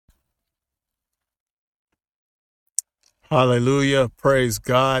Hallelujah. Praise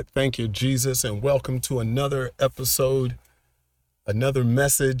God. Thank you, Jesus. And welcome to another episode, another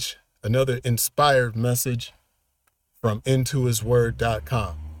message, another inspired message from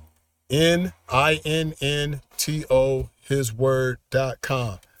intohisword.com. INNTO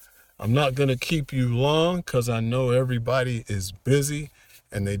hisword.com. I'm not going to keep you long because I know everybody is busy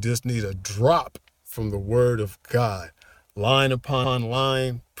and they just need a drop from the word of God. Line upon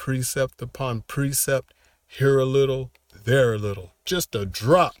line, precept upon precept, here a little, there a little. Just a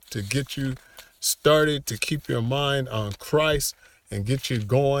drop to get you started, to keep your mind on Christ and get you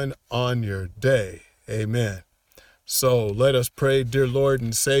going on your day. Amen. So let us pray. Dear Lord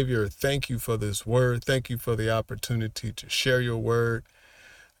and Savior, thank you for this word. Thank you for the opportunity to share your word.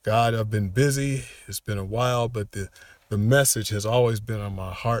 God, I've been busy. It's been a while, but the message has always been on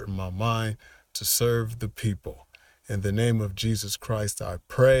my heart and my mind to serve the people. In the name of Jesus Christ, I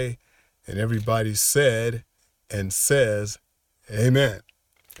pray. And everybody said and says, amen.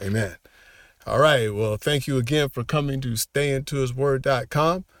 Amen. All right. Well, thank you again for coming to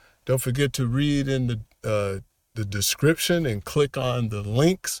stayintohisword.com. Don't forget to read in the description and click on the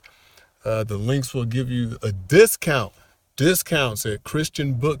links. The links will give you a discounts at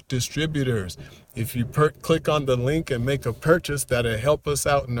Christian book distributors. If you click on the link and make a purchase, that'll help us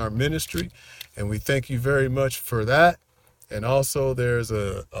out in our ministry. And we thank you very much for that. And also there's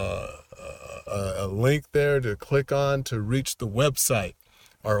a link there to click on to reach the website,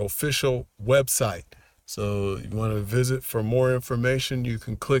 our official website. So you want to visit for more information, you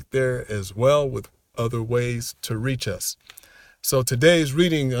can click there as well with other ways to reach us. So today's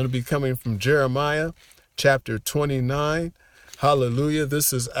reading is going to be coming from Jeremiah chapter 29. Hallelujah.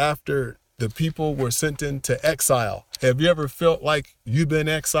 This is after the people were sent into exile. Have you ever felt like you've been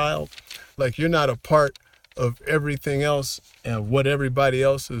exiled? Like you're not a part of everything else and what everybody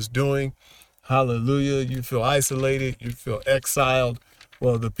else is doing? Hallelujah. You feel isolated. You feel exiled.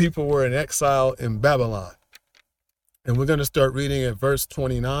 Well, the people were in exile in Babylon. And we're going to start reading at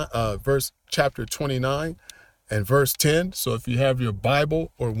chapter 29 and verse 10. So if you have your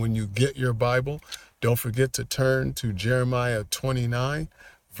Bible or when you get your Bible, don't forget to turn to Jeremiah 29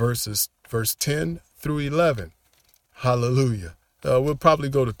 verse 10 through 11. Hallelujah. We'll probably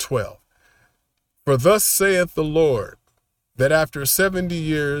go to 12. For thus saith the Lord, that after 70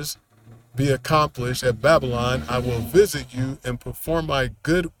 years be accomplished at Babylon, I will visit you and perform my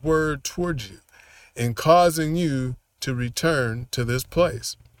good word towards you in causing you to return to this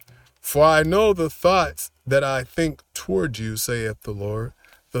place. For I know the thoughts that I think toward you, saith the Lord,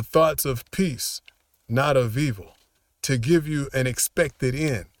 the thoughts of peace, not of evil, to give you an expected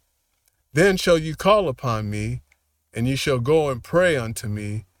end. Then shall you call upon me, and ye shall go and pray unto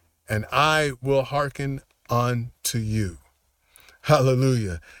me, and I will hearken unto you.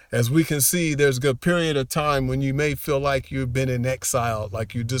 Hallelujah. As we can see, there's a good period of time when you may feel like you've been in exile,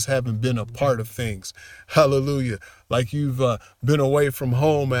 like you just haven't been a part of things. Hallelujah. Like you've been away from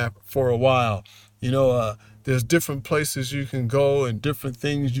home for a while. There's different places you can go and different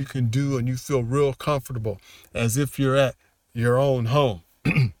things you can do, and you feel real comfortable as if you're at your own home.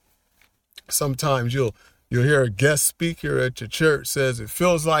 Sometimes you'll hear a guest speaker at your church says it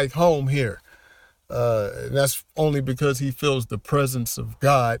feels like home here. And that's only because he feels the presence of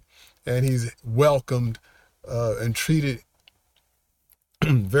God and he's welcomed and treated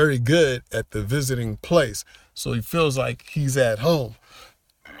very good at the visiting place. So he feels like he's at home.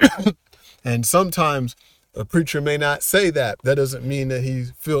 And sometimes a preacher may not say that. That doesn't mean that he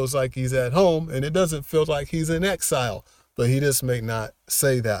feels like he's at home, and it doesn't feel like he's in exile, but he just may not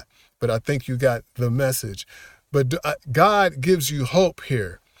say that. But I think you got the message. But God gives you hope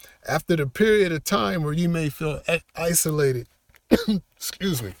here. After the period of time where you may feel isolated,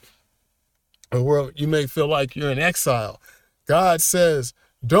 excuse me, or where you may feel like you're in exile, God says,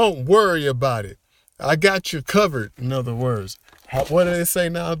 don't worry about it. I got you covered, in other words. What do they say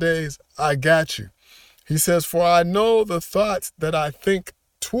nowadays? I got you. He says, for I know the thoughts that I think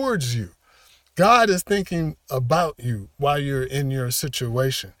towards you. God is thinking about you while you're in your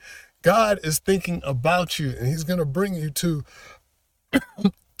situation. God is thinking about you, and he's going to bring you to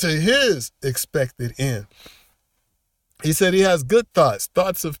his expected end. He said he has good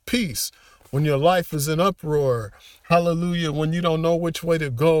thoughts of peace when your life is in uproar. Hallelujah. When you don't know which way to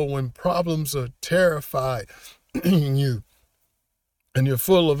go, when problems are terrified you, and you're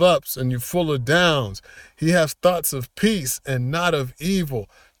full of ups and you're full of downs. He has thoughts of peace and not of evil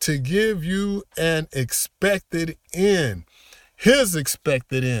to give you an expected end. His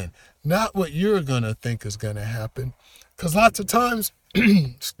expected end, not what you're going to think is going to happen. Because lots of times,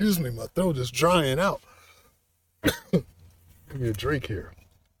 excuse me, my throat is drying out. Give me a drink here.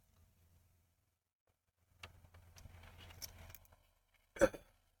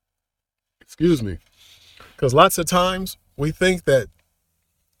 Excuse me. Because lots of times we think that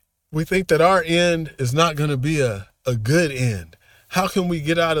our end is not going to be a good end. How can we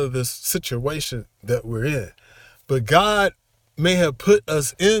get out of this situation that we're in? But God may have put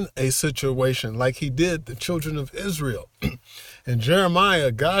us in a situation like he did the children of Israel. And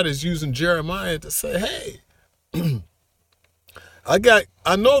Jeremiah, God is using Jeremiah to say, hey,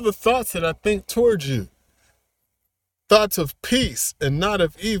 I know the thoughts that I think towards you. Thoughts of peace and not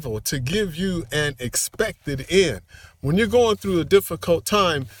of evil, to give you an expected end. When you're going through a difficult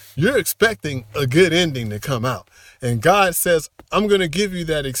time, you're expecting a good ending to come out. And God says, I'm going to give you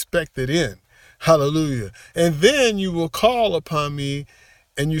that expected end. Hallelujah. And then you will call upon me,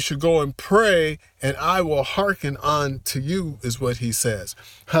 and you should go and pray, and I will hearken on to you, is what he says.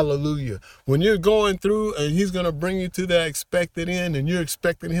 Hallelujah. When you're going through and he's going to bring you to that expected end, and you're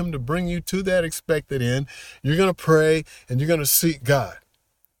expecting him to bring you to that expected end, you're going to pray and you're going to seek God.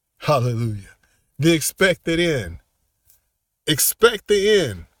 Hallelujah. The expected end. Expect the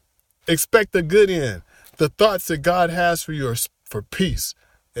end. Expect the good end. The thoughts that God has for you are for peace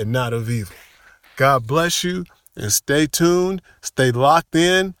and not of evil. God bless you, and stay tuned. Stay locked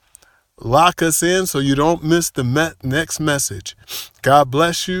in. Lock us in so you don't miss the next message. God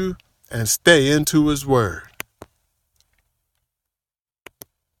bless you, and stay into his word.